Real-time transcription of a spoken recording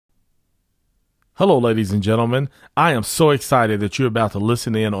Hello, ladies and gentlemen. I am so excited that you're about to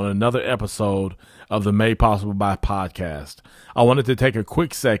listen in on another episode of the Made Possible by podcast. I wanted to take a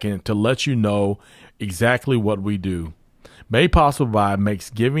quick second to let you know exactly what we do. Made Possible by makes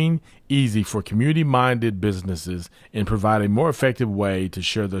giving easy for community-minded businesses and provide a more effective way to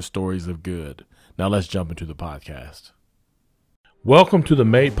share their stories of good. Now let's jump into the podcast. Welcome to the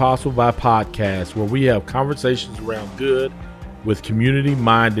Made Possible by podcast, where we have conversations around good with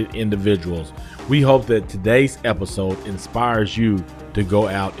community-minded individuals. We hope that today's episode inspires you to go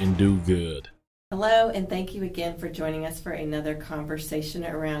out and do good. Hello, and thank you again for joining us for another conversation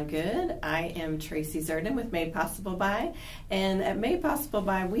around good. I am Tracy Zerden with Made Possible By, and at Made Possible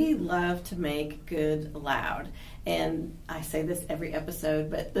By, we love to make good loud. And I say this every episode,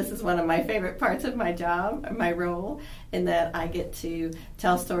 but this is one of my favorite parts of my job, my role, in that I get to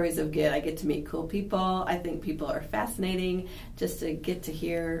tell stories of good. I get to meet cool people. I think people are fascinating just to get to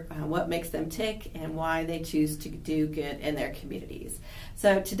hear what makes them tick and why they choose to do good in their communities.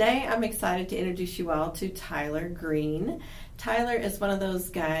 So today I'm excited to introduce you all to Tyler Green. Tyler is one of those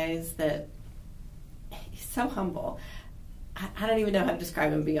guys that he's so humble. I don't even know how to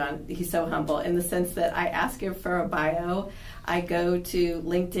describe him beyond he's so humble, in the sense that I ask him for a bio. I go to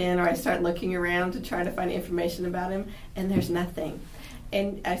LinkedIn or I start looking around to try to find information about him, and there's nothing.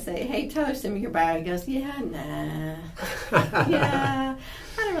 And I say, hey, Tyler, send me your bio. He goes, yeah, nah. Yeah,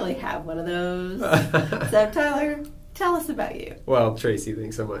 I don't really have one of those. So, Tyler, tell us about you. Well, Tracy,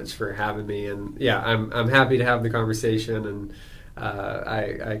 thanks so much for having me. And yeah, I'm happy to have the conversation, and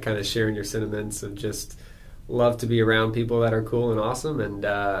I kind of share in your sentiments of just love to be around people that are cool and awesome. And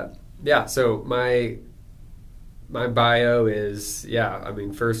yeah, so my bio is,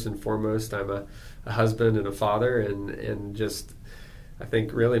 first and foremost, I'm a husband and a father, and just I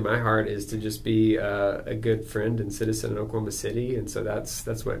think really my heart is to just be a good friend and citizen in Oklahoma City, and so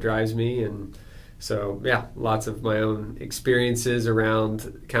that's what drives me. And so yeah, lots of my own experiences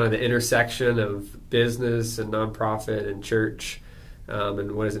around kind of the intersection of business and nonprofit and church.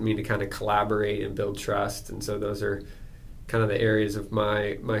 And what does it mean to kind of collaborate and build trust? And so those are kind of the areas of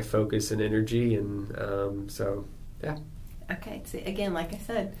my focus and energy. And so, yeah. Okay. See, again, like I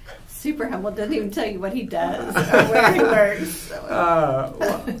said, super humble. Doesn't even tell you what he does or where he works. Oh,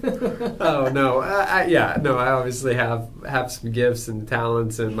 no. I obviously have some gifts and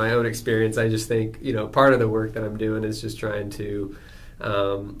talents and my own experience. I just think, part of the work that I'm doing is just trying to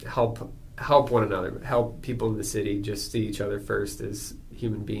help one another, help people in the city just see each other first as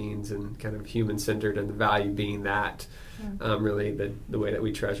human beings and kind of human-centered, and the value being that really the way that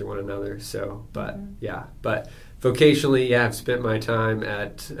we treasure one another. So, but vocationally, I've spent my time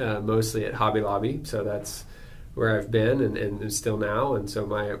at mostly at Hobby Lobby, so that's where I've been and still now. And so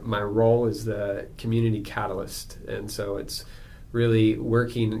my role is the community catalyst, and so it's really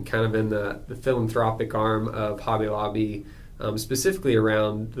working kind of in the philanthropic arm of Hobby Lobby, specifically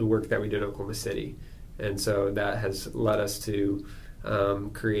around the work that we do in Oklahoma City. And so that has led us to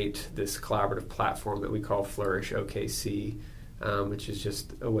create this collaborative platform that we call Flourish OKC, which is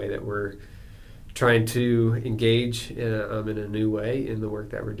just a way that we're trying to engage in a new way in the work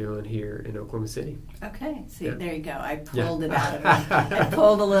that we're doing here in Oklahoma City. Okay, see, There you go. I pulled it out of you. I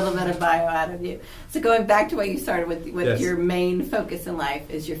pulled a little bit of bio out of you. So going back to what you started with Yes. Your main focus in life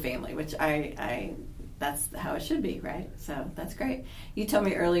is your family, which I that's how it should be, right? So that's great. You told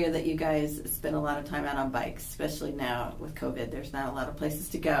me earlier that you guys spend a lot of time out on bikes, especially now with COVID. There's not a lot of places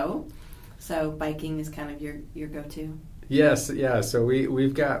to go. So biking is kind of your go-to. Yes, yeah. So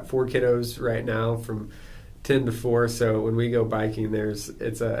we've got 4 kiddos right now from 10 to 4. So when we go biking, it's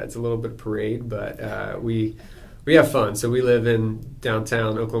a little bit parade, but we have fun. So we live in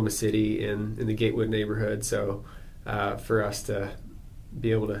downtown Oklahoma City in the Gatewood neighborhood. So for us to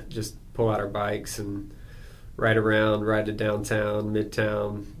be able to just pull out our bikes and ride to downtown,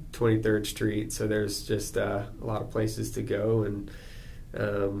 Midtown, 23rd Street. So there's just a lot of places to go, and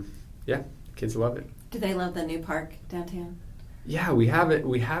kids love it. Do they love the new park downtown? Yeah, we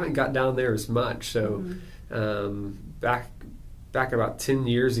haven't got down there as much. So back about 10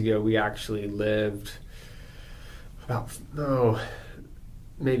 years ago, we actually lived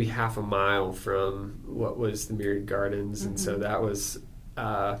maybe half a mile from what was the Myriad Gardens, and so that was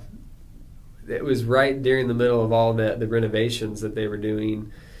it was right during the middle of all the renovations that they were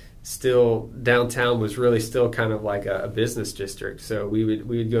doing. Still, downtown was really still kind of like a business district. So we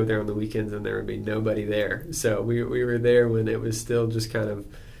would go there on the weekends, and there would be nobody there. So we were there when it was still just kind of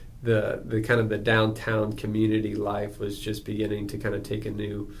the downtown community life was just beginning to kind of take a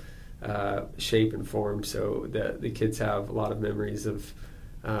new shape and form. So the kids have a lot of memories of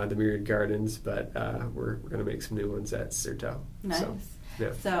the Myriad Gardens, but we're going to make some new ones at Certo. Nice. So,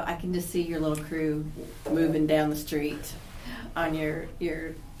 Yeah. So I can just see your little crew moving down the street on your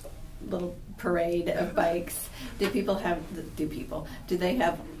little parade of bikes. Do their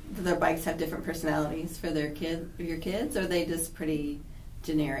bikes have different personalities for your kids, or are they just pretty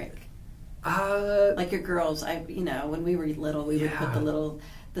generic? Like your girls, when we were little, we would put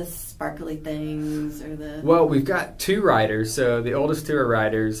the sparkly things or the... Well, we've got 2 riders, so the oldest 2 are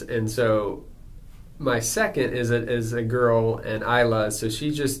riders, and so my second is a girl, and Isla, so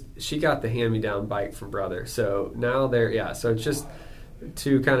she got the hand-me-down bike from brother. So now so it's just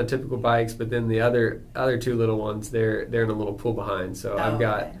 2 kind of typical bikes, but then the other 2 little ones, they're in a little pull behind. So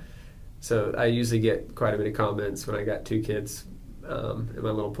so I usually get quite a bit of comments when I got 2 kids in my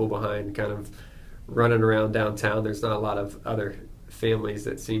little pull behind, kind of running around downtown. There's not a lot of other families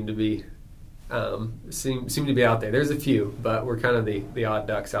that seem to be out there. There's a few, but we're kind of the odd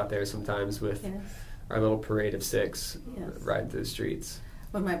ducks out there sometimes with our little parade of 6 riding through the streets.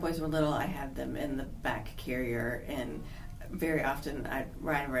 When my boys were little, I had them in the back carrier, and very often I'd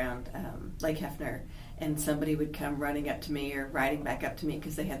ride around Lake Hefner, and somebody would come running up to me or riding back up to me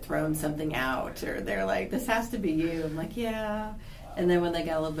because they had thrown something out, or they're like, "This has to be you." I'm like, "Yeah." And then when they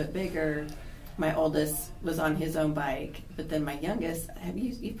got a little bit bigger, my oldest was on his own bike, but then my youngest,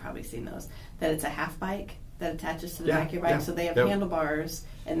 you've probably seen those, that it's a half bike that attaches to the back of your bike, so they have handlebars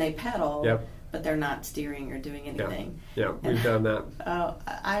and they pedal, but they're not steering or doing anything. Yeah, we've done that. Oh,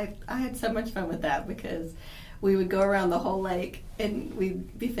 I had so much fun with that because we would go around the whole lake and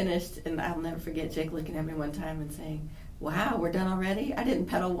we'd be finished, and I'll never forget Jake looking at me one time and saying, "Wow, we're done already? I didn't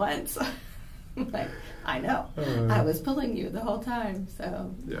pedal once." Like, I know. I was pulling you the whole time.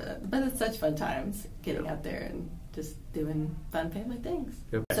 So, but it's such fun times getting out there and just doing fun family things.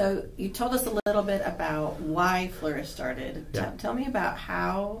 Yep. So you told us a little bit about why Flourish started. Tell me about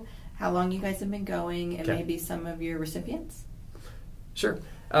how long you guys have been going, and maybe some of your recipients. Sure.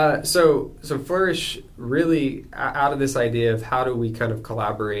 So Flourish really out of this idea of how do we kind of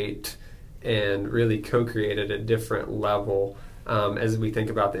collaborate and really co-create at a different level as we think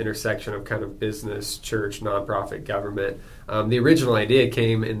about the intersection of kind of business, church, nonprofit, government. The original idea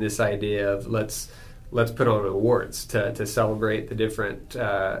came in this idea of let's put on awards to celebrate the different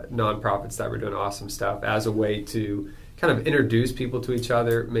nonprofits that were doing awesome stuff as a way to kind of introduce people to each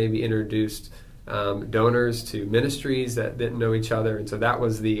other, maybe introduced donors to ministries that didn't know each other. And so that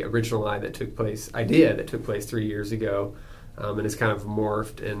was the original idea that took place 3 years ago, and it's kind of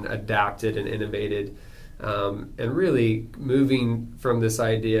morphed and adapted and innovated, and really moving from this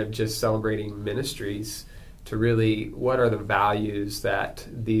idea of just celebrating ministries to really what are the values that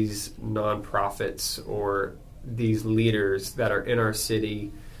these nonprofits or these leaders that are in our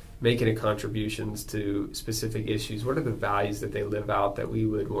city making a contributions to specific issues, what are the values that they live out that we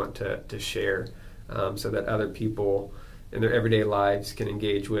would want to share so that other people in their everyday lives can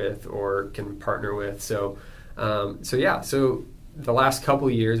engage with or can partner with. So the last couple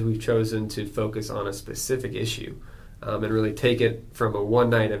of years we've chosen to focus on a specific issue and really take it from a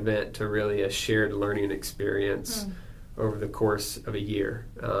one-night event to really a shared learning experience over the course of a year.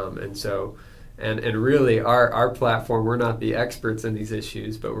 And really our platform, we're not the experts in these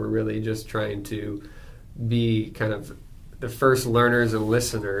issues, but we're really just trying to be kind of the first learners and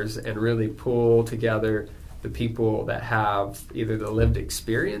listeners and really pull together the people that have either the lived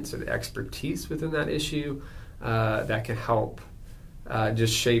experience or the expertise within that issue that can help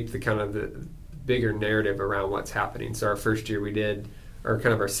just shape the kind of the bigger narrative around what's happening. So our first year we did, or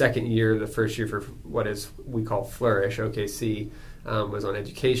kind of our second year, the first year for what we call Flourish, OKC, was on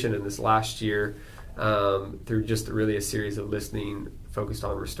education, and this last year through just really a series of listening focused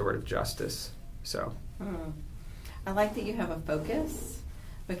on restorative justice. So I like that you have a focus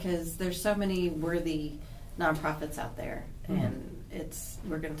because there's so many worthy nonprofits out there, and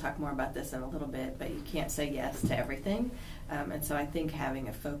we're going to talk more about this in a little bit, but you can't say yes to everything, and so I think having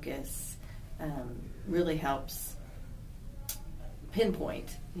a focus really helps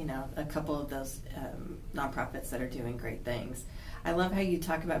pinpoint a couple of those nonprofits that are doing great things. I love how you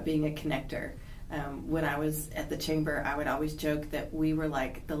talk about being a connector. When I was at the chamber, I would always joke that we were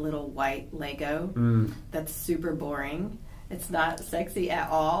like the little white Lego that's super boring. It's not sexy at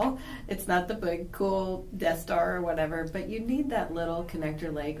all. It's not the big, cool Death Star or whatever, but you need that little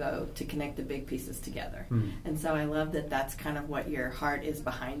connector Lego to connect the big pieces together. And so I love that that's kind of what your heart is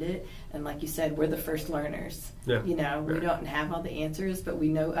behind it. And like you said, we're the first learners. We don't have all the answers, but we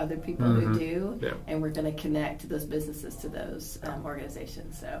know other people who do, and we're going to connect those businesses to those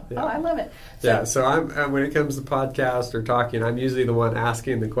organizations. So, I love it. So I'm when it comes to podcast or talking, I'm usually the one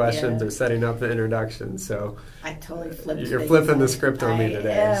asking the questions or setting up the introduction. So I totally flipped you're You're flipping the script on me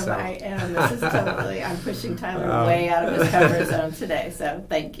today. I am. This is totally, I'm pushing Tyler way out of his comfort zone today, so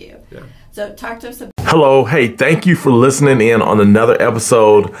thank you. Yeah. So talk to us about... Hello. Hey, thank you for listening in on another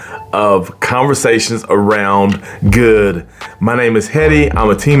episode of Conversations Around Good. My name is Hetty. I'm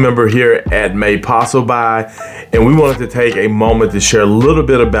a team member here at Made Possible By, and we wanted to take a moment to share a little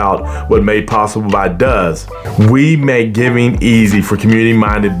bit about what Made Possible By does. We make giving easy for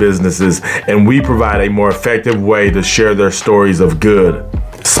community-minded businesses, and we provide a more effective way to share their stories of good.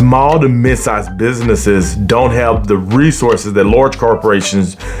 Small to mid-sized businesses don't have the resources that large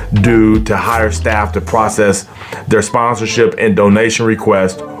corporations do to hire staff to process their sponsorship and donation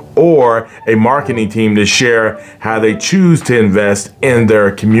requests, or a marketing team to share how they choose to invest in their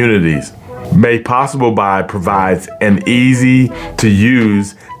communities. Made Possible By provides an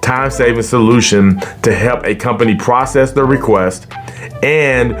easy-to-use, time-saving solution to help a company process their request,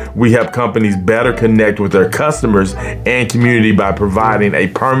 and we help companies better connect with their customers and community by providing a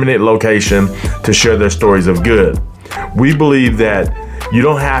permanent location to share their stories of good. We believe that you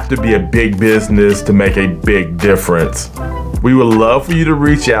don't have to be a big business to make a big difference. We would love for you to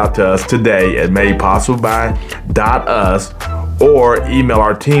reach out to us today at madepossibleby.us or email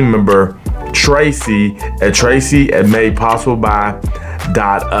our team member Tracy at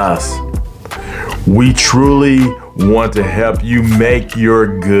madepossibleby.us. We truly want to help you make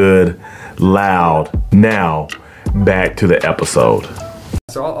your good loud. Now, back to the episode.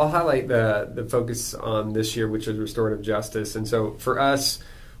 So I'll highlight the focus on this year, which is restorative justice. And so for us,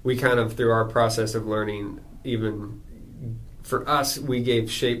 we kind of, through our process of learning, even for us, we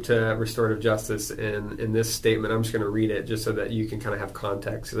gave shape to restorative justice in this statement. I'm just going to read it just so that you can kind of have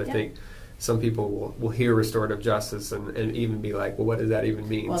context, because I think some people will hear restorative justice and even be like, well, what does that even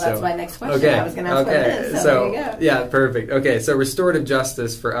mean? Well, that's my next question. Okay. I was going to ask about this, so there you go. Yeah, perfect. Okay, so restorative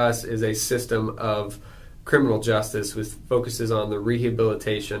justice for us is a system of criminal justice which focuses on the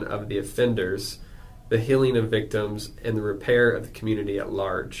rehabilitation of the offenders, the healing of victims, and the repair of the community at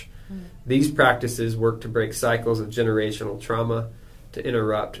large. These practices work to break cycles of generational trauma, to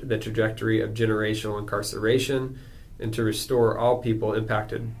interrupt the trajectory of generational incarceration, and to restore all people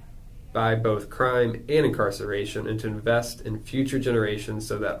impacted by both crime and incarceration, and to invest in future generations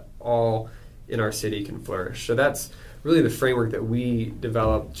so that all in our city can flourish. So that's really the framework that we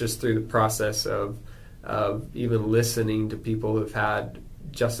developed just through the process of even listening to people who've had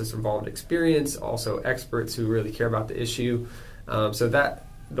justice-involved experience, also experts who really care about the issue. So that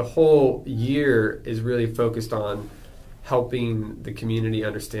the whole year is really focused on helping the community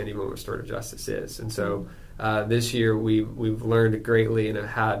understand even what restorative justice is. And so this year we've learned greatly and have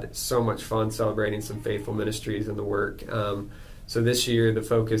had so much fun celebrating some faithful ministries in the work. So this year the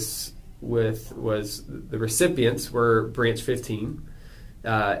focus was the recipients were Branch 15,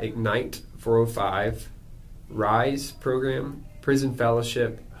 Ignite 405, RISE program, Prison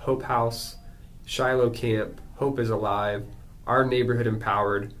Fellowship, Hope House, Shiloh Camp, Hope is Alive, Our Neighborhood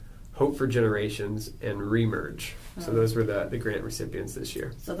Empowered, Hope for Generations, and Remerge. So those were the grant recipients this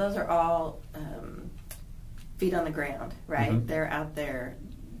year. So those are all feet on the ground, right? Mm-hmm. They're out there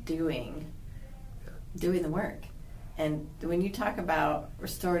doing the work. And when you talk about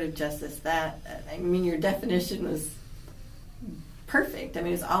restorative justice, your definition was perfect. I mean,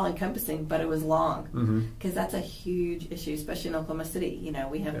 it was all-encompassing, but it was long, because that's a huge issue, especially in Oklahoma City. You know,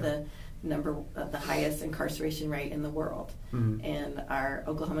 we have the highest incarceration rate in the world, and our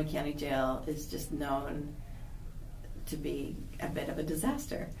Oklahoma County Jail is just known to be a bit of a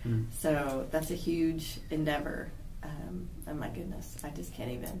disaster. So that's a huge endeavor. Oh my goodness, I just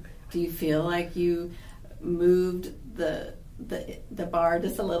can't even. Do you feel like you moved the bar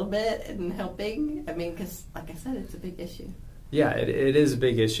just a little bit in helping? I mean, because like I said, it's a big issue. Yeah, it is a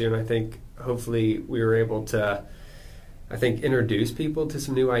big issue, and I think hopefully we were able to, introduce people to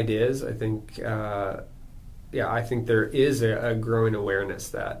some new ideas. I think, I think there is a growing awareness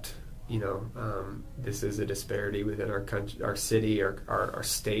that, this is a disparity within our country, our city, our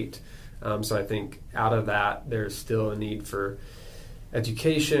state. So I think out of that, there's still a need for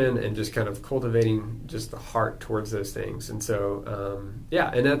education and just kind of cultivating just the heart towards those things. And so,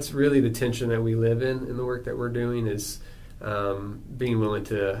 and that's really the tension that we live in the work that we're doing is being willing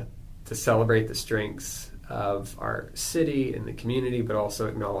to celebrate the strengths of our city and the community, but also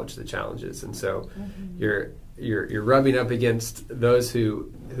acknowledge the challenges. And so you're rubbing up against those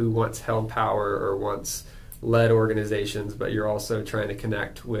who once held power or once led organizations, but you're also trying to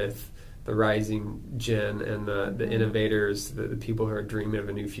connect with the rising gen and the innovators, the people who are dreaming of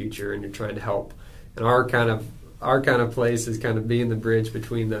a new future, and you're trying to help. And our kind of place is kind of being the bridge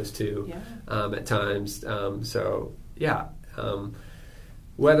between those two at times.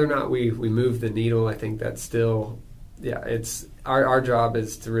 Whether or not we move the needle, I think that's still it's our job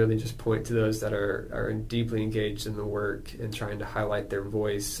is to really just point to those that are deeply engaged in the work and trying to highlight their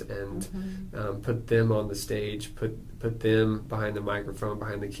voice and put them on the stage, put them behind the microphone,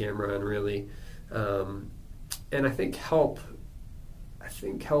 behind the camera, and really, and I think help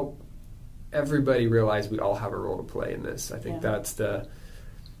everybody realize we all have a role to play in this. I think that's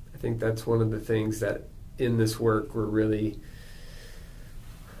one of the things that in this work we're really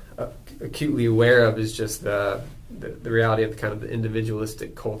acutely aware of, is just the reality of kind of the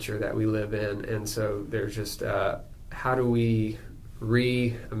individualistic culture that we live in. And so there's just how do we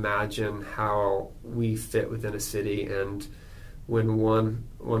reimagine how we fit within a city, and when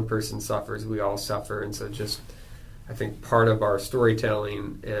one person suffers, we all suffer. And so just I think part of our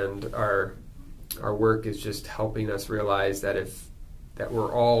storytelling and our work is just helping us realize that that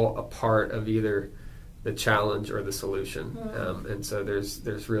we're all a part of either the challenge or the solution. And so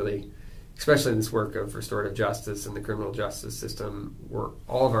there's really, especially in this work of restorative justice and the criminal justice system, where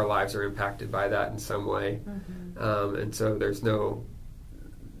all of our lives are impacted by that in some way. And so there's no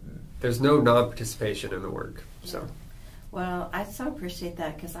non-participation in the work. So, well, I so appreciate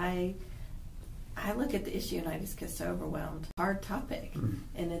that, because I look at the issue and I just get so overwhelmed. Hard topic,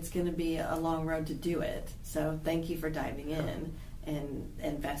 and it's going to be a long road to do it. So thank you for diving in and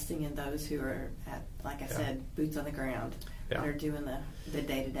investing in those who are at, like I said, boots on the ground, that are doing the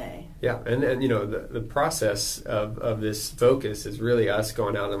day-to-day. Yeah, and the process of this focus is really us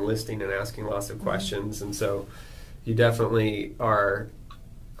going out and listening and asking lots of questions. And so you definitely are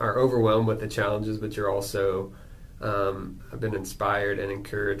overwhelmed with the challenges, but you're also I've been inspired and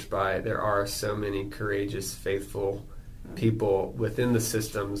encouraged by, there are so many courageous, faithful people within the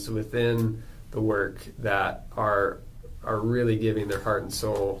systems, within the work, that are really giving their heart and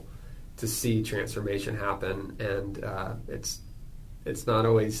soul to see transformation happen. And it's not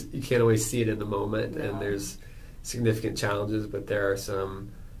always, you can't always see it in the moment, and there's significant challenges, but there are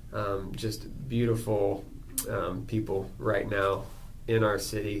some just beautiful people right now in our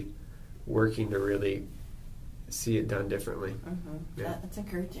city working to really see it done differently. That's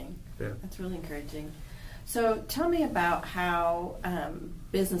encouraging. That's really encouraging. So tell me about how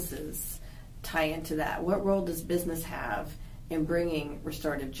businesses tie into that. What role does business have in bringing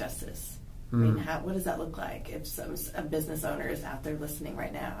restorative justice? I mean, what does that look like if a business owner is out there listening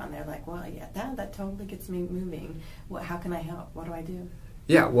right now and they're like, well, that totally gets me moving. How can I help? What do I do?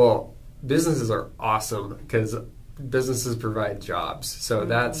 Yeah, well, businesses are awesome because businesses provide jobs. So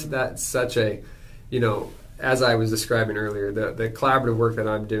that's such a, as I was describing earlier, the collaborative work that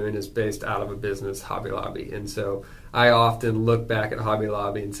I'm doing is based out of a business, Hobby Lobby. And so I often look back at Hobby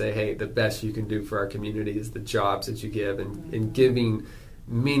Lobby and say, hey, the best you can do for our community is the jobs that you give, and giving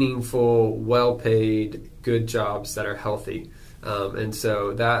meaningful, well-paid, good jobs that are healthy. And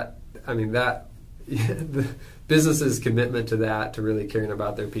so the business's commitment to that, to really caring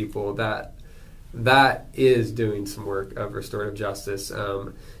about their people, that is doing some work of restorative justice.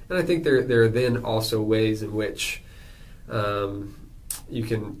 And I think there are then also ways in which you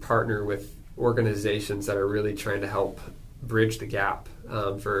can partner with organizations that are really trying to help bridge the gap.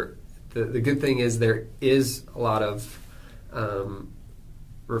 For the good thing is there is a lot of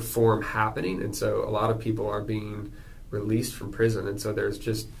reform happening, and so a lot of people are being released from prison, and so there's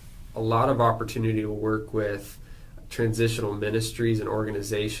just a lot of opportunity to work with transitional ministries and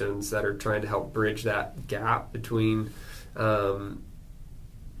organizations that are trying to help bridge that gap between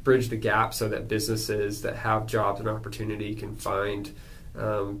bridge the gap so that businesses that have jobs and opportunity can find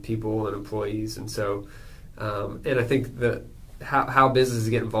people and employees. And so and I think that how businesses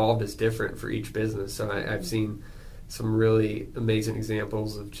get involved is different for each business. So I've seen some really amazing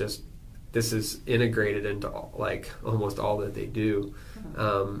examples of just this is integrated into almost all that they do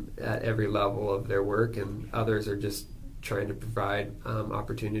at every level of their work, and others are just trying to provide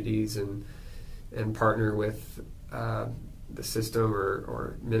opportunities and partner with the system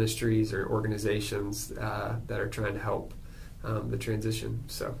or ministries or organizations that are trying to help the transition.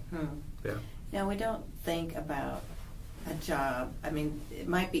 So, yeah. Now, we don't think about a job. I mean, it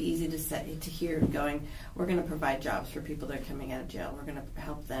might be easy to hear going, we're going to provide jobs for people that are coming out of jail. We're going to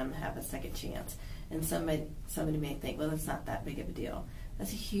help them have a second chance. And somebody may think, well, that's not that big of a deal.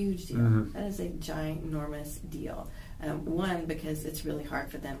 That's a huge deal. That is a ginormous deal. One, because it's really hard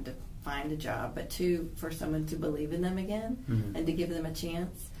for them to find a job, but two, for someone to believe in them again and to give them a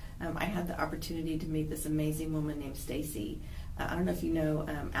chance. I had the opportunity to meet this amazing woman named Stacy. I don't know if you know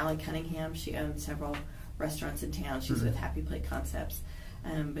Allie Cunningham. She owns several restaurants in town. She's with Happy Plate Concepts.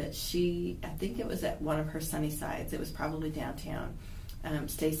 But I think it was at one of her sunny sides. It was probably downtown.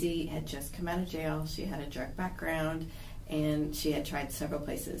 Stacy had just come out of jail. She had a drug background, and she had tried several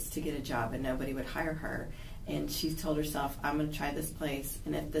places to get a job, and nobody would hire her. and she's told herself, I'm going to try this place,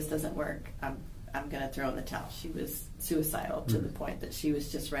 and if this doesn't work, I'm going to throw in the towel. She was suicidal to the point that she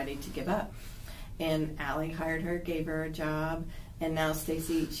was just ready to give up. And Allie hired her, gave her a job, and now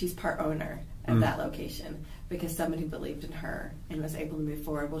Stacy, she's part owner of that location because somebody believed in her and was able to move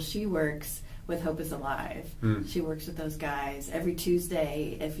forward. Well, she works with Hope is Alive. She works with those guys. Every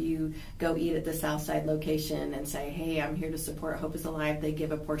Tuesday, if you go eat at the Southside location and say, hey, I'm here to support Hope is Alive, they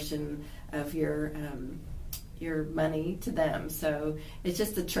give a portion of your money to them. So it's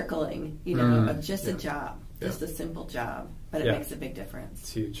just a trickling, of just a job, just a simple job, but it makes a big difference.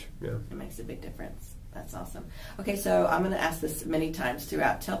 It's huge. Yeah, it makes a big difference. That's awesome. Okay, so I'm going to ask this many times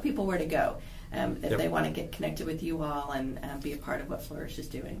throughout. Tell people where to go if they want to get connected with you all and be a part of what Flourish is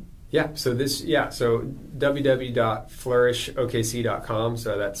doing. So www.flourishokc.com.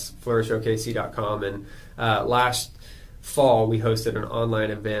 So that's flourishokc.com. And last fall, we hosted an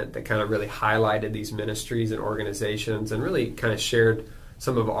online event that kind of really highlighted these ministries and organizations and really kind of shared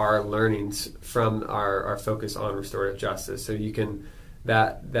some of our learnings from our focus on restorative justice. So you can,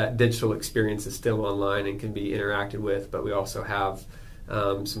 that digital experience is still online and can be interacted with, but we also have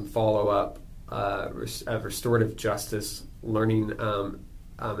some follow-up restorative justice learning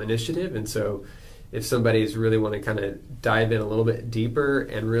initiative. And so if somebody is really want to kind of dive in a little bit deeper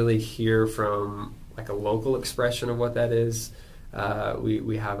and really hear from like a local expression of what that is,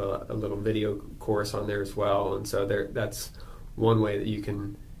 we have a little video course on there as well. And so that's one way that you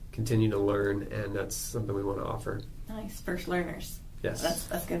can continue to learn, and that's something we want to offer. Nice. First learners. Yes.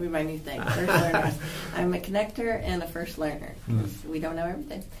 That's going to be my new thing. First learners. I'm a connector and a first learner. We don't know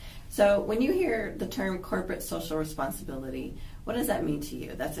everything. So when you hear the term corporate social responsibility, what does that mean to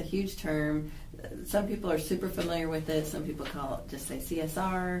you? That's a huge term. Some people are super familiar with it. Some people call it, just say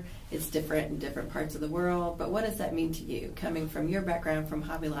CSR. It's different in different parts of the world. But what does that mean to you? Coming from your background, from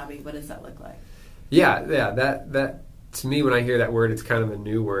Hobby Lobby, what does that look like? Yeah. That to me, when I hear that word, it's kind of a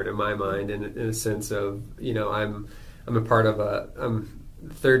new word in my mind, in a sense of, I'm a part of I'm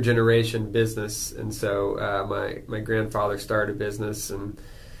third generation business, and so my grandfather started a business, and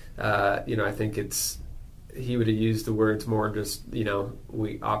I think he would have used the words more just,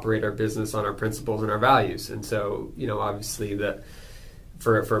 we operate our business on our principles and our values. And so, obviously that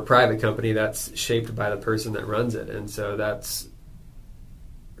for a private company, that's shaped by the person that runs it. And so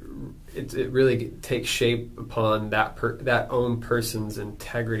it really takes shape upon that own person's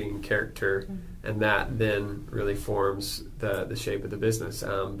integrity and character, and that then really forms the shape of the business.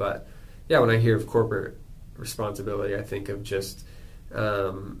 But yeah, when I hear of corporate responsibility, I think of just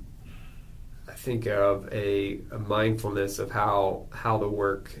I think of a mindfulness of how the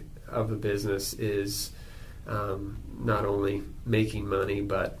work of the business is not only making money,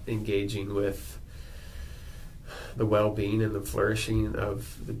 but engaging with the well-being and the flourishing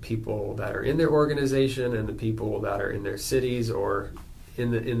of the people that are in their organization and the people that are in their cities or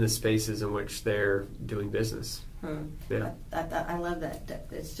in the spaces in which they're doing business. Yeah. I love that.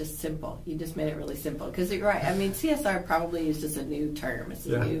 It's just simple. You just made it really simple, because you're right. I mean, CSR probably is just a new term. It's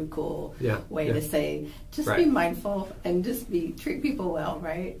a new cool way to say just be mindful and just treat people well,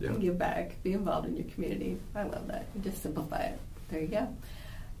 right? And give back, be involved in your community. I love that. You just simplify it. There you go.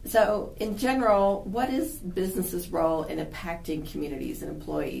 So in general, what is business's role in impacting communities and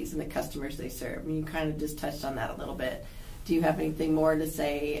employees and the customers they serve? I mean, you kind of just touched on that a little bit. Do you have anything more to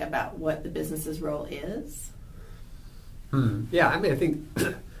say about what the business's role is? Yeah, I mean, I think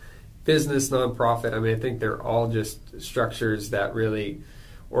business, nonprofit, I think they're all just structures that really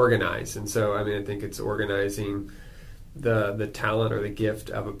organize. And so, I think it's organizing the talent or the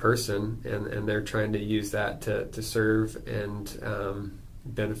gift of a person, and they're trying to use that to serve and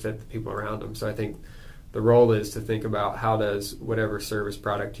benefit the people around them. So I think the role is to think about how does whatever service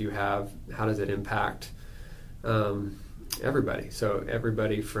product you have, how does it impact everybody? So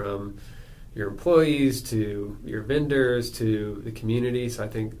everybody from your employees to your vendors to the community. So I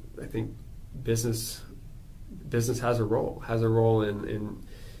think business has a role in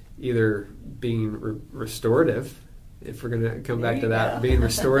either being restorative, if we're going to come back to that, being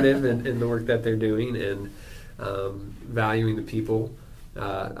restorative in the work that they're doing, and valuing the people.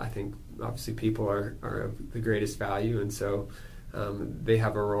 I think obviously people are of the greatest value, and so they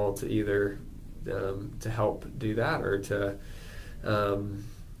have a role to either to help do that or to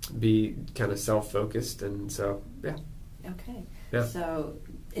be kind of self-focused. And so Okay. So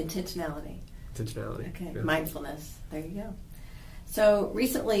intentionality. Okay. Mindfulness. There you go. So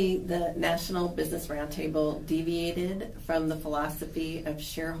recently, the National Business Roundtable deviated from the philosophy of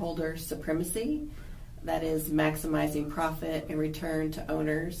shareholder supremacy, that is maximizing profit and return to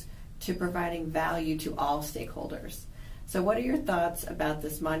owners, to providing value to all stakeholders. So what are your thoughts about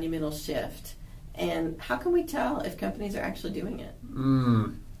this monumental shift, And how can we tell if companies are actually doing it?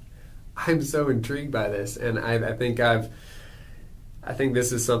 I'm so intrigued by this, and I think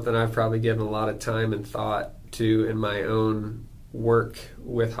this is something I've probably given a lot of time and thought to in my own work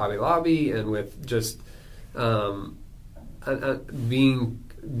with Hobby Lobby and with just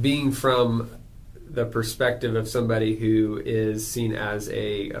being from the perspective of somebody who is seen as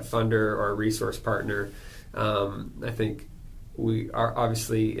a funder or a resource partner. I think we are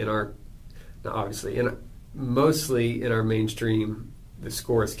mostly in our mainstream, the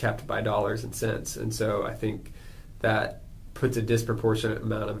score is kept by dollars and cents, and so I think that puts a disproportionate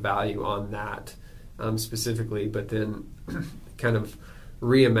amount of value on that specifically, but then kind of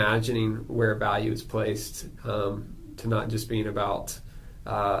reimagining where value is placed to not just being about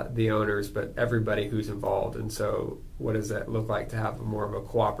the owners, but everybody who's involved. And so what does that look like to have more of a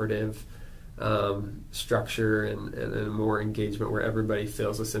cooperative structure and more engagement where everybody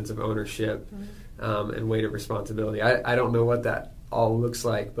feels a sense of ownership and weight of responsibility? I don't know what that all looks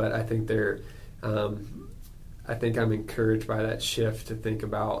like, but I think I think I'm encouraged by that shift to think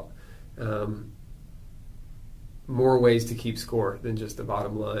about more ways to keep score than just the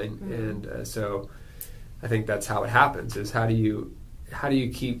bottom line. And so I think that's how it happens, is how do you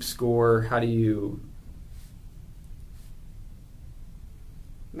keep score? How do you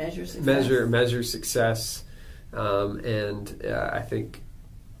measure success? Measure success. I think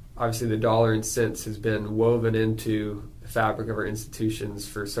obviously the dollar and cents has been woven into the fabric of our institutions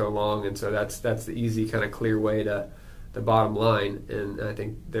for so long, and so that's the easy kind of clear way to the bottom line. And I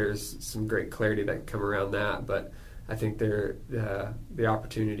think there's some great clarity that can come around that, but I think the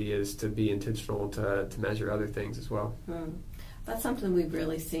opportunity is to be intentional to measure other things as well. That's something we've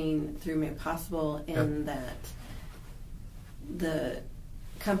really seen through Made Possible in that the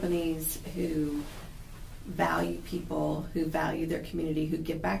companies who value people, who value their community, who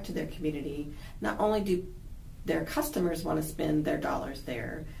give back to their community, not only do their customers want to spend their dollars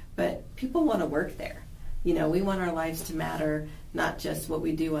there, but people want to work there. You know, we want our lives to matter, not just what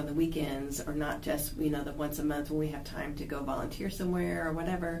we do on the weekends, or not just, the once a month when we have time to go volunteer somewhere or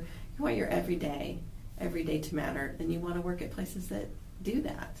whatever. You want your every day to matter, and you want to work at places that do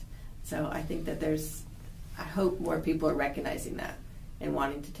that. So I think that I hope more people are recognizing that and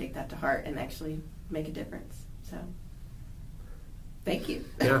wanting to take that to heart and actually make a difference. So thank you.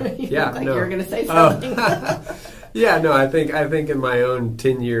 You look like you were going to say something. I think in my own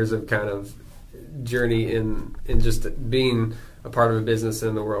 10 years of kind of journey in just being a part of a business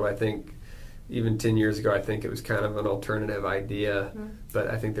in the world, I think even 10 years ago, I think it was kind of an alternative idea, but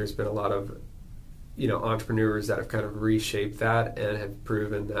I think there's been a lot of entrepreneurs that have kind of reshaped that and have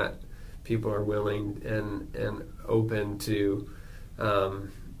proven that people are willing and open to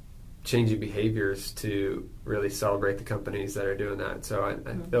changing behaviors to really celebrate the companies that are doing that. So I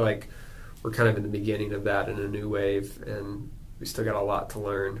feel like we're kind of in the beginning of that in a new wave, and we still got a lot to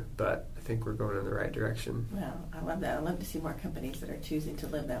learn, but I think we're going in the right direction. Well, I love that. I love to see more companies that are choosing to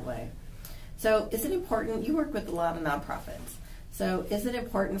live that way. So is it important, you work with a lot of nonprofits, so is it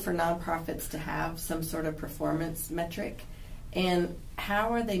important for nonprofits to have some sort of performance metric? And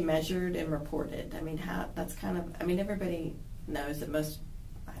how are they measured and reported? Everybody knows that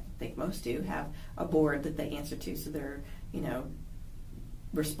I think most do have a board that they answer to, so they're,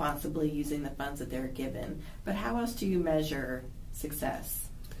 responsibly using the funds that they're given. But how else do you measure success?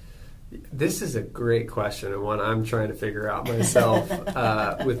 This is a great question, and one I'm trying to figure out myself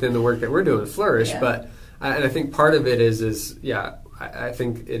within the work that we're doing at Flourish. But I think part of it is I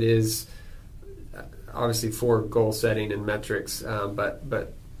think it is obviously for goal setting and metrics,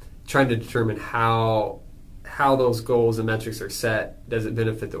 but trying to determine how those goals and metrics are set. Does it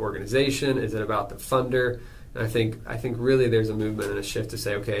benefit the organization? Is it about the funder? And I think really there's a movement and a shift to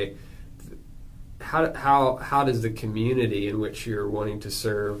say, okay, how does the community in which you're wanting to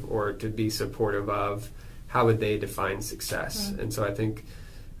serve or to be supportive of, how would they define success? And so I think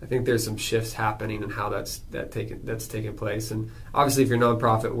there's some shifts happening in how that's taking place. And obviously, if you're a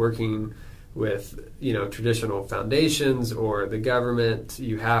nonprofit working with traditional foundations or the government,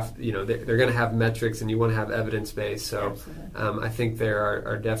 you have they're going to have metrics, and you want to have evidence base. So I think there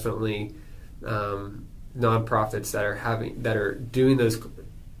are definitely nonprofits that are doing those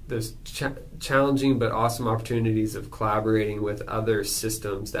challenging but awesome opportunities of collaborating with other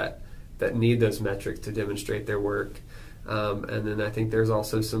systems that need those metrics to demonstrate their work. And then I think there's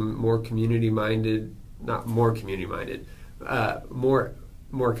also some more community-minded, more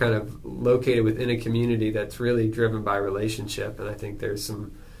kind of located within a community that's really driven by relationship. And I think there's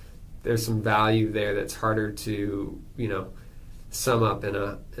some value there that's harder to sum up in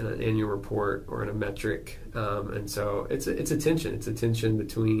an annual report or in a metric. And so it's a tension. It's a tension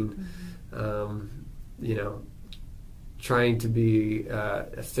between trying to be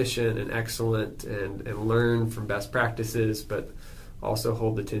efficient and excellent and learn from best practices, but also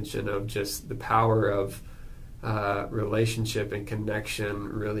hold the tension of just the power of relationship and connection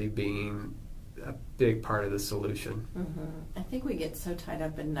really being a big part of the solution. I think we get so tied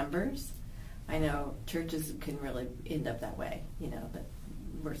up in numbers. I know churches can really end up that way, that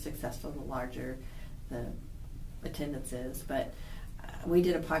we're successful the larger the attendance is. But we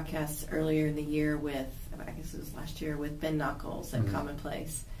did a podcast earlier in the year with, I guess it was last year, with Ben Knuckles at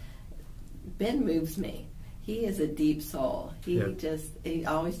Commonplace. Ben moves me. He is a deep soul. He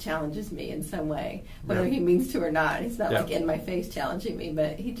always challenges me in some way, whether he means to or not. He's not like in my face challenging me,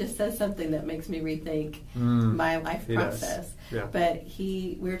 but he just says something that makes me rethink my life process. Yeah. But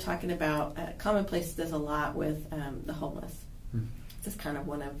we were talking about, Commonplace does a lot with the homeless. This is kind of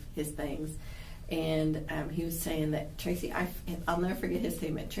one of his things. And he was saying that, Tracy, I'll never forget his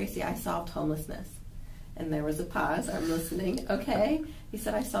statement, Tracy, I solved homelessness. And there was a pause. I'm listening. Okay. He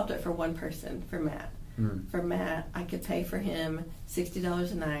said, I solved it for one person, for Matt. For Matt, I could pay for him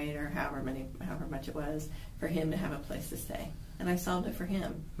 $60 a night or however much it was for him to have a place to stay. And I solved it for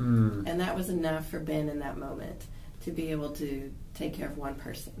him. And that was enough for Ben in that moment to be able to take care of one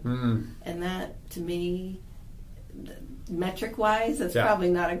person. And that, to me, metric-wise, that's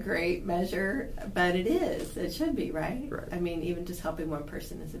probably not a great measure, but it is. It should be, right? I mean, even just helping one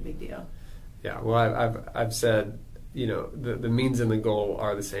person is a big deal. Yeah, well, I've said, the means and the goal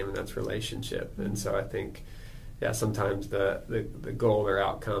are the same, and that's relationship. And so I think, sometimes the goal or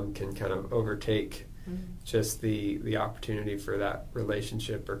outcome can kind of overtake just the opportunity for that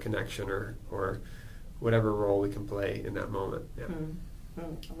relationship or connection or whatever role we can play in that moment. I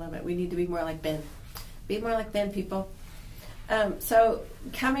love it. We need to be more like Ben. Be more like Ben, people. So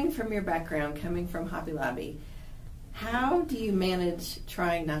coming from your background, coming from Hobby Lobby, how do you manage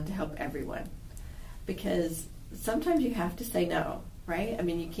trying not to help everyone? Because sometimes you have to say no, right? I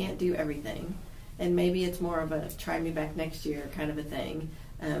mean, you can't do everything. And maybe it's more of a try me back next year kind of a thing.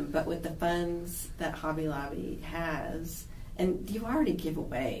 But with the funds that Hobby Lobby has, and you already give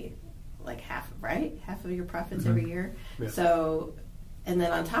away like half of your profits every year. Yeah. So, and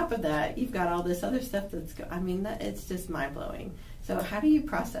then on top of that, you've got all this other stuff it's just mind-blowing. So how do you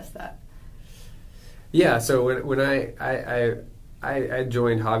process that? Yeah, so when I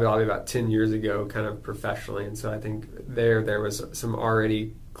joined Hobby Lobby about 10 years ago, kind of professionally, and so I think there was some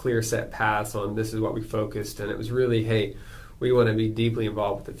already clear set paths on this is what we focused, and it was really, hey, we want to be deeply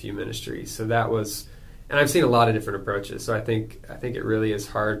involved with the few ministries. So that was, and I've seen a lot of different approaches. So I think it really is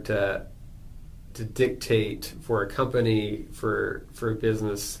hard to dictate for a company, for a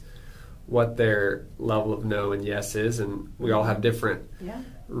business, what their level of no and yes is, and we all have different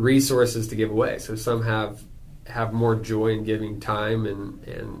resources to give away. So some have more joy in giving time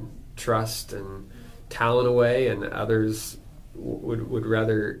and trust and talent away, and others would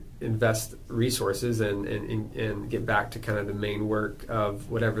rather invest resources and get back to kind of the main work of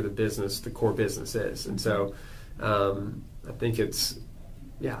whatever the core business is. And so I think it's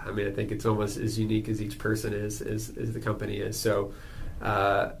almost as unique as each person is the company is. So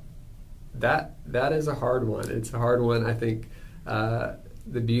that is a hard one. It's a hard one. I think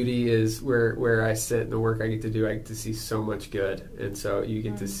the beauty is where I sit and the work I get to do, I get to see so much good. And so you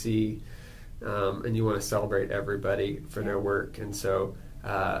get to see, and you want to celebrate everybody for their work. And so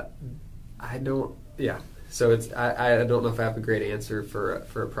I don't know if I have a great answer for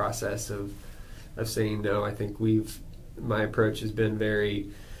a process of saying no. I think my approach has been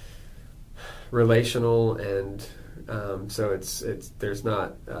very relational, and so there's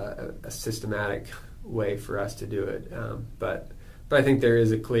not a systematic way for us to do it. But I think there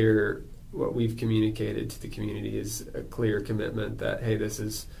is what we've communicated to the community is a clear commitment that, hey, this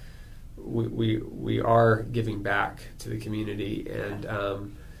is we are giving back to the community,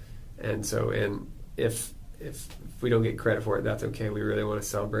 and so if we don't get credit for it, that's okay. We really want to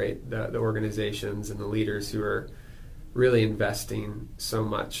celebrate the organizations and the leaders who are really investing so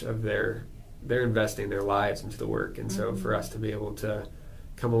much of they're investing their lives into the work. And so for us to be able to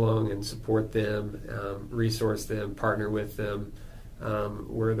come along and support them, resource them, partner with them,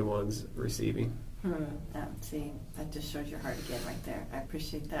 we're the ones receiving. See, that just shows your heart again right there. I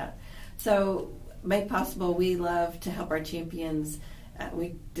appreciate that. So Made Possible, we love to help our champions.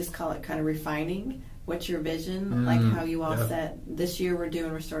 We just call it kind of refining. What's your vision? Like how you all said, this year we're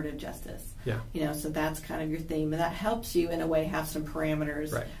doing restorative justice. Yeah. So that's kind of your theme. And that helps you, in a way, have some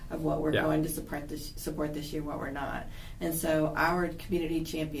parameters of what we're going to support this year, what we're not. And so our community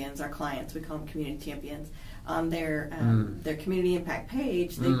champions, our clients, we call them community champions, on their community impact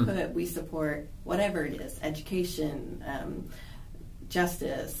page, they put, we support whatever it is, education,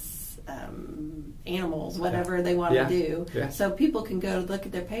 justice, animals, whatever they want to do. Yeah. So people can go look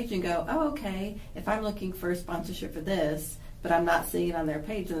at their page and go, oh, okay, if I'm looking for a sponsorship for this, but I'm not seeing it on their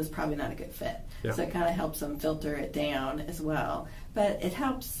page, then it's probably not a good fit. Yeah. So it kind of helps them filter it down as well. But it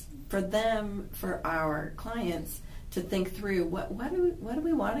helps for them, for our clients, to think through what do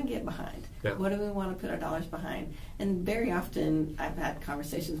we want to get behind? Yeah. What do we want to put our dollars behind? And very often I've had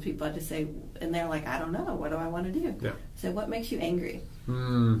conversations with people, I just say, and they're like, I don't know, what do I want to do? Yeah. So what makes you angry?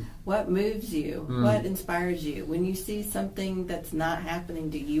 Mm. What moves you? Mm. What inspires you? When you see something that's not happening,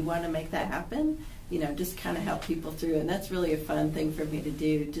 do you want to make that happen? Just kind of help people through. And that's really a fun thing for me to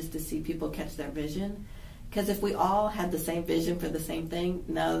do, just to see people catch their vision. Because if we all had the same vision for the same thing,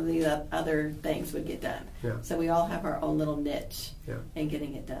 none of the other things would get done. Yeah. So we all have our own little niche in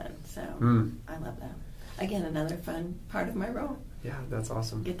getting it done. So I love that. Again, another fun part of my role. Yeah, that's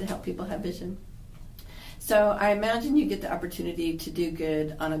awesome. Get to help people have vision. So I imagine you get the opportunity to do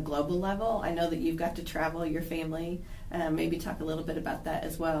good on a global level. I know that you've got to travel your family. Maybe talk a little bit about that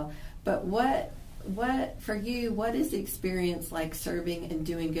as well. But what for you, what is the experience like serving and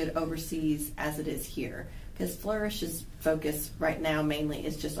doing good overseas as it is here? Because Flourish's focus right now mainly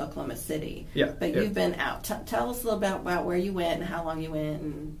is just Oklahoma City. Yeah. But you've been out. Tell us a little bit about where you went and how long you went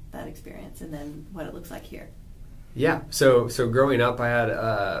and that experience, and then what it looks like here. Yeah. So growing up, I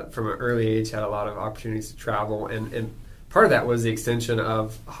had from an early age had a lot of opportunities to travel, and part of that was the extension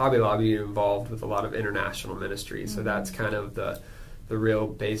of Hobby Lobby involved with a lot of international ministry. Mm-hmm. So that's kind of the real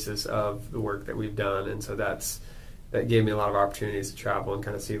basis of the work that we've done, and so that gave me a lot of opportunities to travel and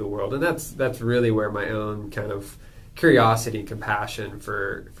kind of see the world. And that's really where my own kind of curiosity and compassion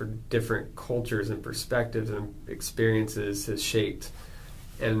for different cultures and perspectives and experiences has shaped.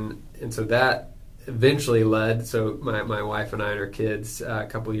 And so that eventually led, so my wife and I and our kids a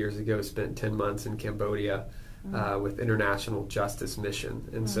couple of years ago spent 10 months in Cambodia with International Justice Mission.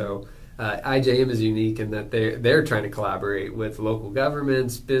 And so IJM is unique in that they're trying to collaborate with local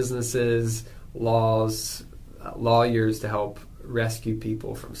governments, businesses, lawyers to help rescue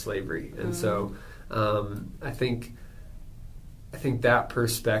people from slavery. And so I think that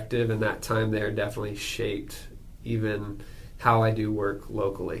perspective and that time there definitely shaped even how I do work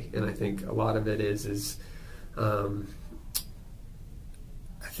locally. And I think a lot of it is I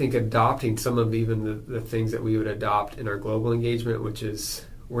think adopting some of even the things that we would adopt in our global engagement, which is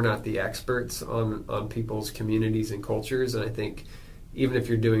we're not the experts on people's communities and cultures. And I think even if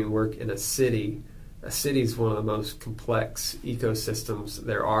you're doing work in a city is one of the most complex ecosystems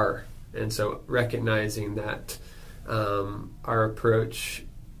there are. And so recognizing that our approach,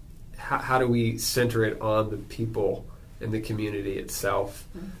 how do we center it on the people and the community itself,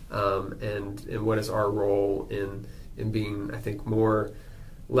 and what is our role in being, I think,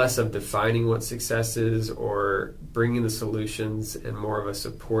 less of defining what success is or bringing the solutions and more of a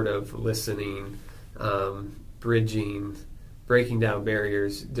supportive listening, bridging, breaking down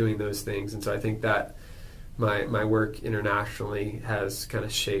barriers, doing those things. And so I think that my work internationally has kind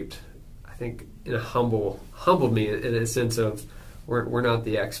of shaped, I think, humbled me in a sense of we're not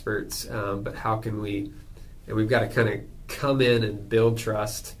the experts, but how can we've got to kind of come in and build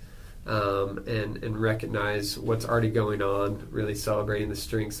trust, and recognize what's already going on, really celebrating the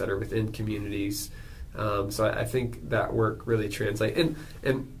strengths that are within communities. So I think that work really translates.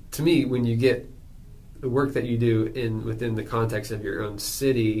 And to me, when you get the work that you do within the context of your own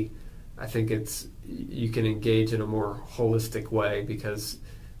city, I think you can engage in a more holistic way because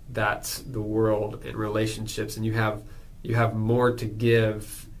that's the world and relationships, and you have more to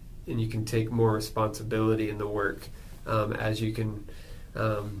give, and you can take more responsibility in the work as you can.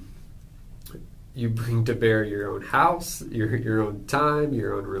 You bring to bear your own house, your own time,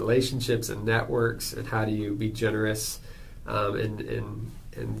 your own relationships and networks, and how do you be generous and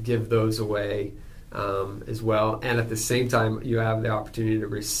give those away as well. And at the same time, you have the opportunity to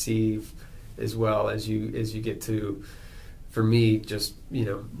receive as well as you get to. For me, just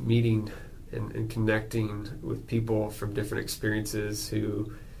meeting and connecting with people from different experiences who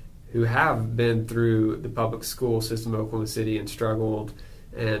have been through the public school system of Oklahoma City and struggled,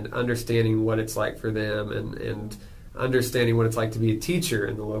 and understanding what it's like for them, and understanding what it's like to be a teacher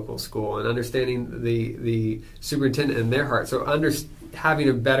in the local school, and understanding the superintendent and their heart. So having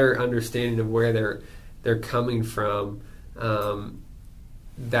a better understanding of where they're coming from,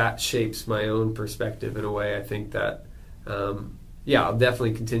 that shapes my own perspective in a way. I think that I'll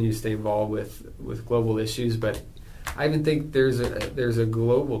definitely continue to stay involved with global issues, but I even think there's a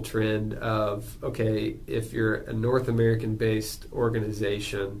global trend of, okay, if you're a North American based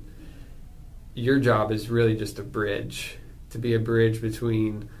organization, your job is really just to be a bridge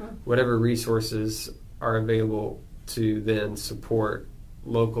between whatever resources are available to then support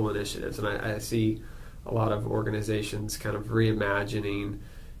local initiatives, and I see a lot of organizations kind of reimagining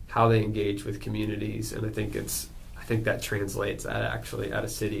how they engage with communities, and I think that translates at a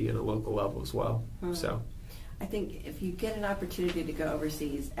city and a local level as well. So I think if you get an opportunity to go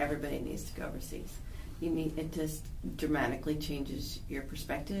overseas, everybody needs to go overseas. It just dramatically changes your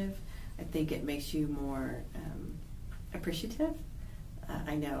perspective. I think it makes you more appreciative.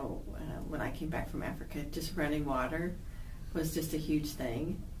 I know when I came back from Africa, just running water was just a huge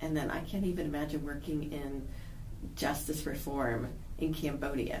thing. And then I can't even imagine working in justice reform in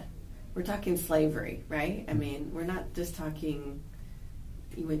Cambodia. We're talking slavery, right? I mean, we're not just talking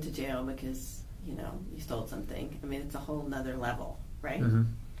you went to jail because, you stole something. I mean, it's a whole nother level, right? Mm-hmm.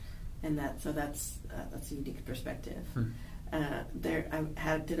 And that's a unique perspective. I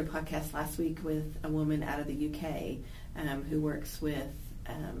did a podcast last week with a woman out of the UK who works with,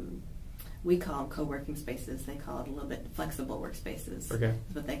 we call them co-working spaces. They call it a little bit flexible workspaces. Okay.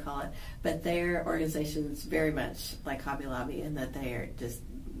 Is what they call it. But their organization is very much like Hobby Lobby in that they are just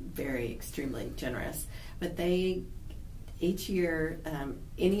very extremely generous. But they, each year,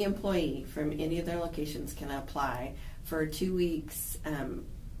 any employee from any of their locations can apply for 2 weeks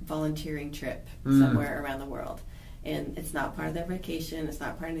volunteering trip somewhere around the world. And it's not part of their vacation, it's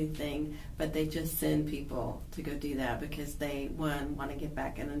not part of anything, but they just send people to go do that because they, one, want to give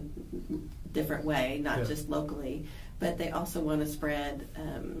back in a different way, not just locally, but they also want to spread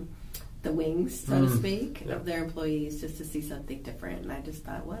the wings, so to speak, of their employees just to see something different. And I just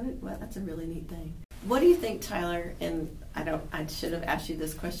thought, what that's a really neat thing. What do you think, Tyler? And I should have asked you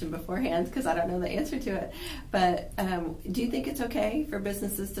this question beforehand because I don't know the answer to it. But do you think it's okay for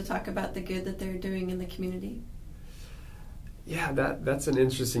businesses to talk about the good that they're doing in the community? Yeah, that's an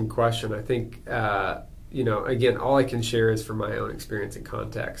interesting question. I think, again, all I can share is from my own experience and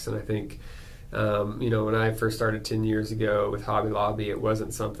context. And I think, when I first started 10 years ago with Hobby Lobby, it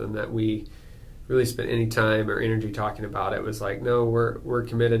wasn't something that we really spent any time or energy talking about. It was like, no, we're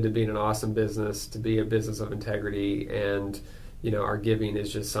committed to being an awesome business, to be a business of integrity, and our giving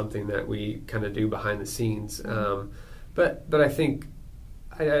is just something that we kind of do behind the scenes. But I think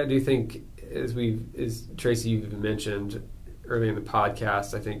I do think as Tracy you've mentioned earlier in the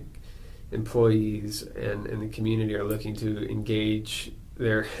podcast, I think employees and the community are looking to engage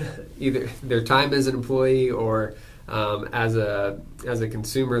either their time as an employee or as a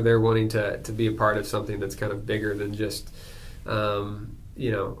consumer. They're wanting to be a part of something that's kind of bigger than just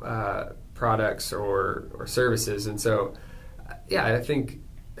products or services. And so I think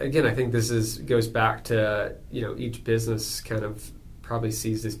this goes back to each business kind of probably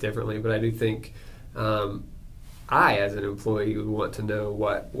sees this differently, but I do think I as an employee would want to know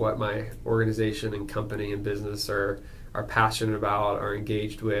what my organization and company and business are passionate about, are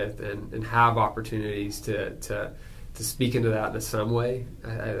engaged with, and have opportunities to speak into that in some way.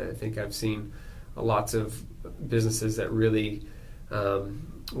 I think I've seen lots of businesses that really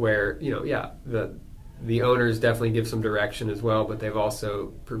where the owners definitely give some direction as well, but they've also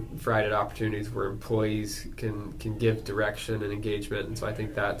provided opportunities where employees can give direction and engagement, and so I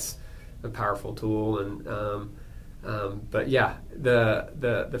think that's a powerful tool. And but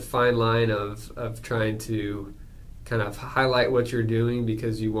the fine line of trying to kind of highlight what you're doing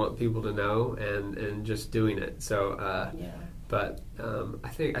because you want people to know and just doing it. So but I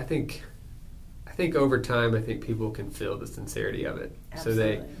think over time I think people can feel the sincerity of it.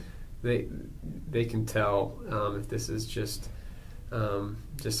 Absolutely. So they can tell if this is just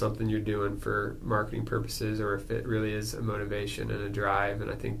something you're doing for marketing purposes or if it really is a motivation and a drive. And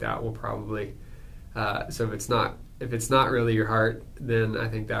I think that will probably so if it's not really your heart, then I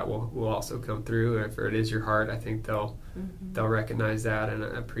think that will also come through. If it is your heart, I think they'll recognize that and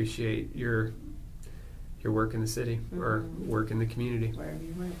appreciate your work in the city or work in the community. Wherever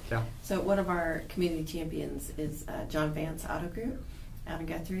you work. Yeah. So one of our community champions is John Vance Auto Group out in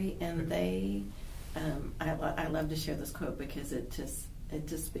Guthrie, and they, I love to share this quote because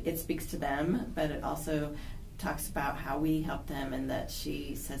it speaks to them, but it also talks about how we help them, and that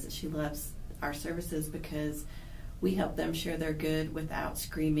she says that she loves our services because we help them share their good without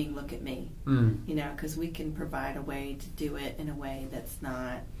screaming, "Look at me," because we can provide a way to do it in a way that's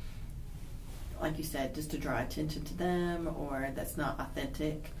not, like you said, just to draw attention to them, or that's not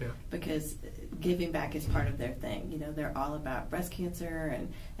authentic. Yeah. Because giving back is part of their thing. They're all about breast cancer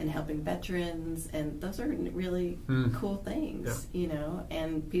and helping veterans, and those are really cool things. Yeah.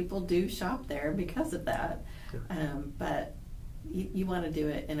 And people do shop there because of that. Yeah. But you want to do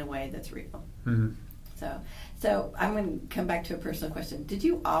it in a way that's real. Mm-hmm. So I'm going to come back to a personal question. Did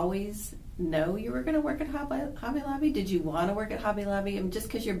you always know you were going to work at Hobby Lobby? Did you want to work at Hobby Lobby? I mean, just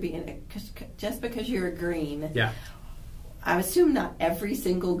because you're green. Yeah. I assume not every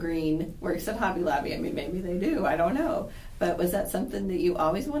single green works at Hobby Lobby. I mean, maybe they do. I don't know. But was that something that you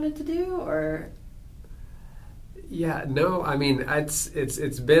always wanted to do, or? Yeah, no. I mean, it's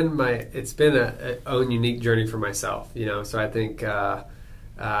been a own unique journey for myself. So I think kind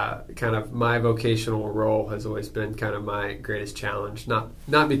of my vocational role has always been kind of my greatest challenge.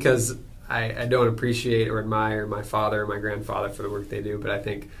 Not because I don't appreciate or admire my father or my grandfather for the work they do, but I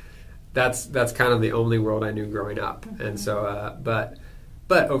think that's kind of the only world I knew growing up. Mm-hmm. And so,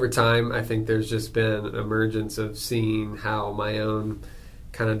 but over time, I think there's just been an emergence of seeing how my own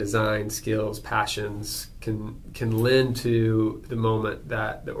kind of design skills, passions can lend to the moment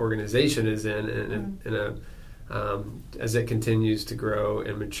that the organization is in, and as it continues to grow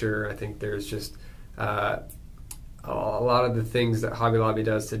and mature. I think there's just a lot of the things that Hobby Lobby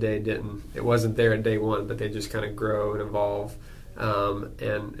does today it wasn't there at day one, but they just kind of grow and evolve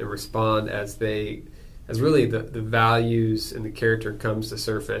and respond as really the values and the character comes to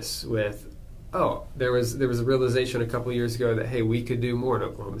surface with, there was a realization a couple of years ago that, hey, we could do more in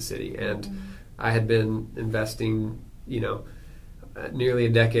Oklahoma City. And I had been investing, nearly a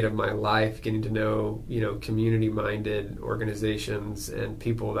decade of my life getting to know, community-minded organizations and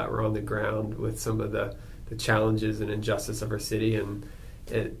people that were on the ground with some of the challenges and injustice of our city, and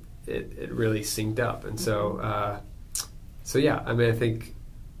it really synced up. And so yeah, I mean, I think,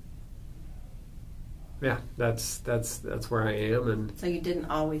 yeah, that's where I am. And so you didn't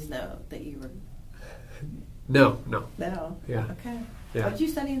always know that you were. No. Yeah. Okay. Yeah. What did you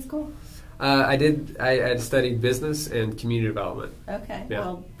study in school? I did. I had studied business and community development. Okay. Yeah.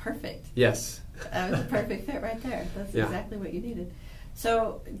 Well, perfect. Yes. That was a perfect fit right there. That's exactly what you needed.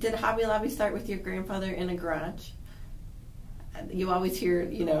 So, did Hobby Lobby start with your grandfather in a garage? You always hear,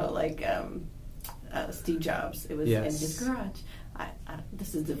 Steve Jobs. It was in his garage.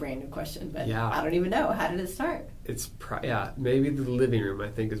 This is a random question, but I don't even know. How did it start? It's maybe the living room, I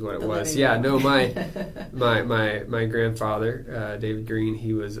think, is what it was. Yeah, no, my grandfather, David Green,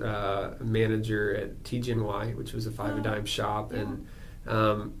 he was a manager at TGNY, which was a five a dime shop, and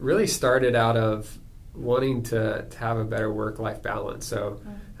really started out of wanting to have a better work-life balance. So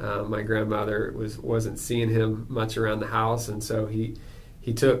my grandmother wasn't seeing him much around the house, and so he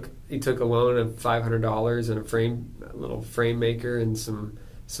took a loan of $500 and a little frame maker and some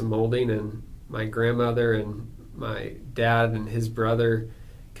molding, and my grandmother and my dad and his brother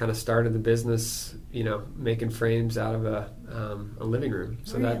kind of started the business, making frames out of a living room.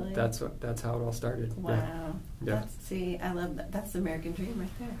 So really? that's how it all started. Wow. Yeah. I love that. That's the American dream right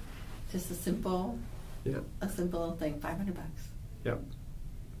there. Just a simple little thing. $500. Yep.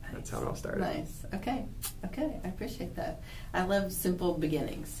 That's how it all started. Nice. Okay. I appreciate that. I love simple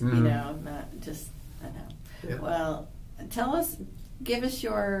beginnings, Mm-hmm. Not just, I know. Yeah. Well, give us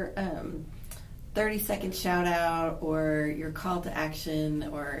your 30-second shout out or your call to action,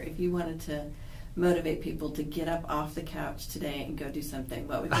 or if you wanted to motivate people to get up off the couch today and go do something,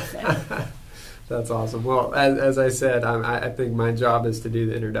 what would you say? That's awesome. Well, as I said, I think my job is to do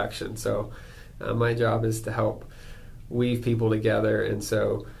the introduction. So my job is to help weave people together, and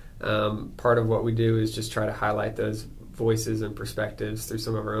so part of what we do is just try to highlight those voices and perspectives through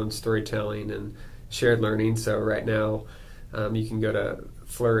some of our own storytelling and shared learning. So right now, you can go to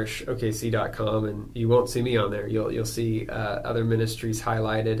flourishokc.com, and you won't see me on there. You'll see other ministries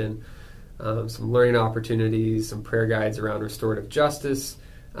highlighted, and some learning opportunities, some prayer guides around restorative justice.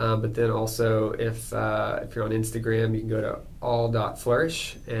 But then also, if you're on Instagram, you can go to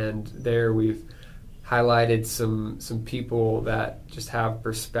all.flourish, and there we've highlighted some people that just have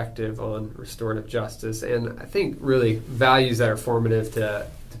perspective on restorative justice, and I think really values that are formative to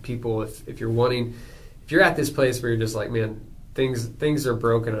people. If you're at this place where you're just like, man, things are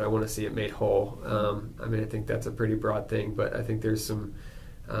broken and I want to see it made whole. I think that's a pretty broad thing, but I think there's some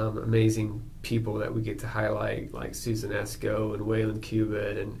amazing people that we get to highlight, like Susan Esco and Waylon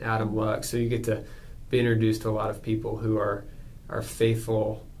Cubitt and Adam Luck. So you get to be introduced to a lot of people who are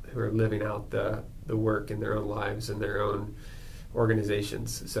faithful, who are living out the work in their own lives and their own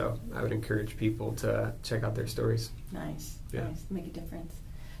organizations. So I would encourage people to check out their stories. Nice. Make a difference.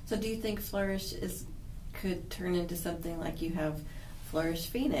 So do you think Flourish could turn into something like you have Flourish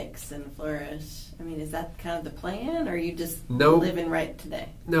Phoenix and Flourish? I mean, is that kind of the plan, or are you just living right today?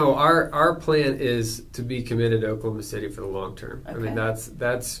 No, our plan is to be committed to Oklahoma City for the long term. Okay. I mean,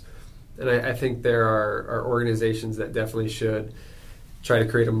 that's and I think there are organizations that definitely should try to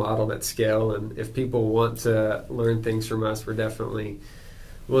create a model that scale, and if people want to learn things from us, we're definitely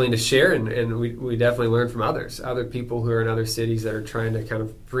willing to share, and we definitely learn from other people who are in other cities that are trying to kind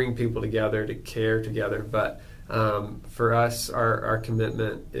of bring people together to care together. But For us, our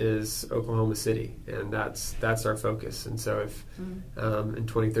commitment is Oklahoma City, and that's our focus. And so if in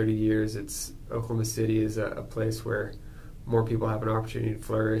 20, 30 years, it's Oklahoma City is a place where more people have an opportunity to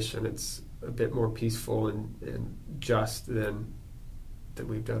flourish, and it's a bit more peaceful and just than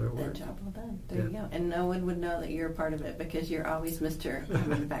we've done our work. Good job, well done. There you go. And no one would know that you're a part of it because you're always Mr. in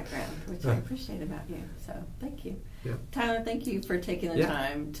the background, which I appreciate about you. So thank you. Yeah. Tyler, thank you for taking the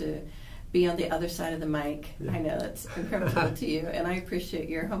time to be on the other side of the mic. I know that's incredible to you, and I appreciate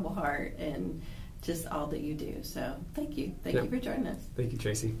your humble heart and just all that you do. So thank you. Thank you for joining us. Thank you,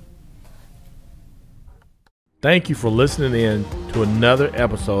 Tracy. Thank you for listening in to another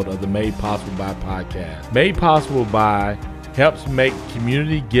episode of the Made Possible By podcast. Made Possible By helps make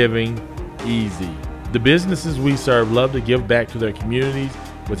community giving easy. The businesses we serve love to give back to their communities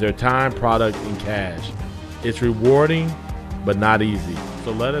with their time, product, and cash. It's rewarding, but not easy.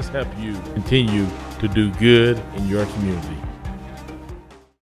 So let us help you continue to do good in your community.